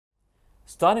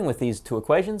Starting with these two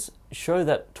equations, show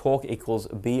that torque equals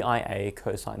BIa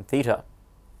cosine theta.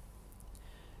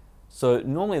 So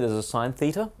normally there's a sine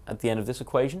theta at the end of this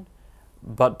equation,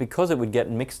 but because it would get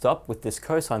mixed up with this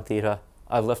cosine theta,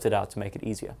 I've left it out to make it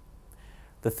easier.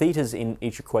 The thetas in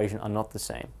each equation are not the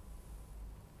same.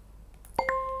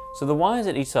 So the y's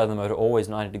at each side of the motor are always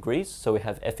 90 degrees, so we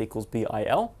have F equals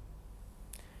BIl.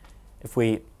 If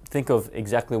we think of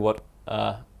exactly what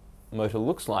a motor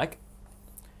looks like,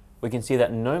 we can see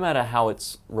that no matter how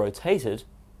it's rotated,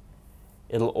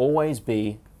 it'll always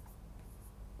be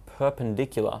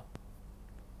perpendicular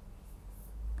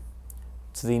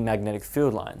to the magnetic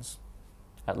field lines.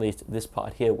 At least this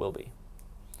part here will be.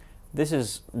 This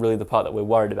is really the part that we're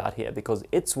worried about here because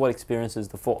it's what experiences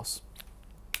the force.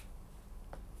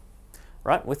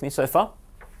 Right, with me so far?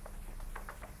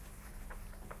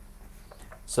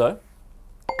 So,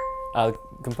 our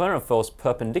component of force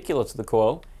perpendicular to the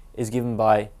coil is given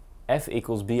by F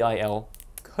equals BIl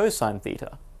cosine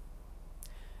theta.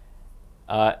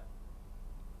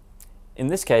 In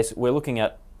this case, we're looking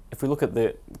at, if we look at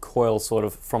the coil sort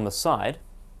of from the side,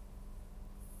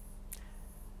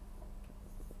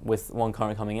 with one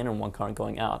current coming in and one current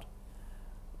going out,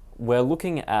 we're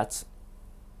looking at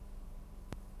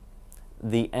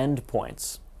the end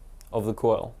points of the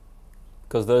coil,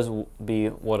 because those will be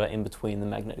what are in between the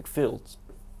magnetic fields,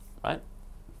 right?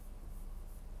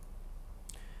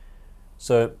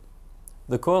 So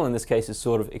the coil in this case is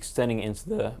sort of extending into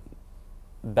the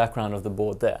background of the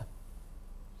board there.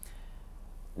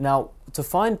 Now, to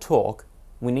find torque,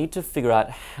 we need to figure out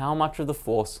how much of the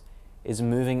force is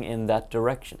moving in that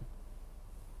direction,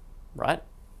 right?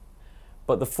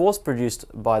 But the force produced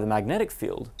by the magnetic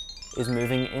field is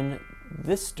moving in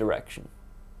this direction.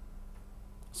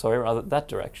 Sorry, rather that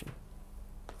direction.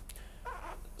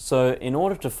 So in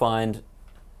order to find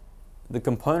the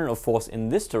component of force in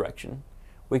this direction,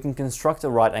 we can construct a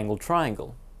right-angled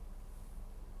triangle.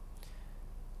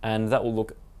 And that will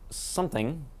look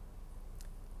something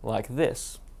like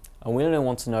this. And we only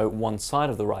want to know one side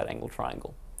of the right-angled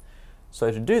triangle.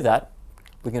 So to do that,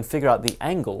 we can figure out the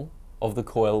angle of the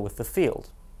coil with the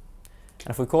field. And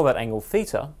if we call that angle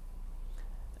theta,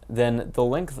 then the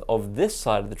length of this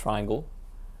side of the triangle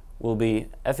will be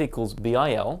F equals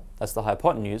BIl, that's the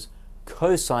hypotenuse,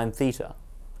 cosine theta.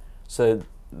 So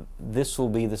this will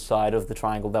be the side of the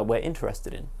triangle that we're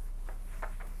interested in.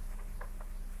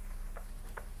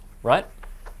 Right?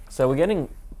 So we're getting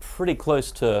pretty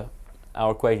close to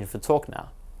our equation for torque now.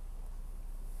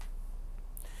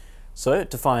 So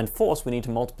to find force, we need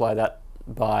to multiply that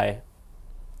by,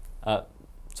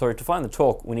 to find the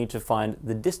torque, we need to find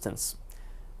the distance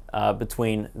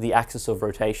between the axis of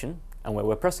rotation and where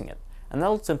we're pressing it. And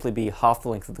that'll simply be half the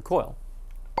length of the coil.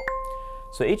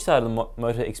 So each side of the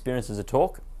motor experiences a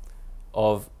torque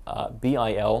of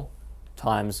BIl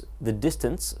times the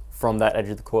distance from that edge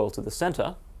of the coil to the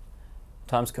center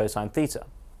times cosine theta.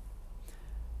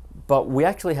 But we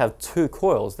actually have two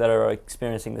coils that are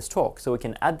experiencing this torque, so we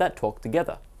can add that torque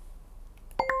together.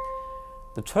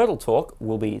 The total torque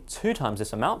will be 2 times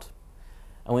this amount,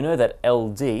 and we know that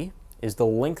LD is the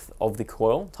length of the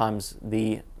coil times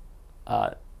the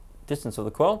distance of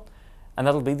the coil, and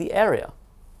that'll be the area.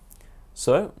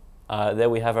 So there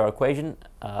we have our equation,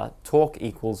 torque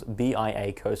equals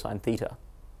BIa cosine theta.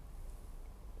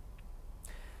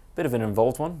 Bit of an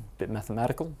involved one, bit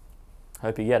mathematical.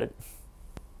 Hope you get it.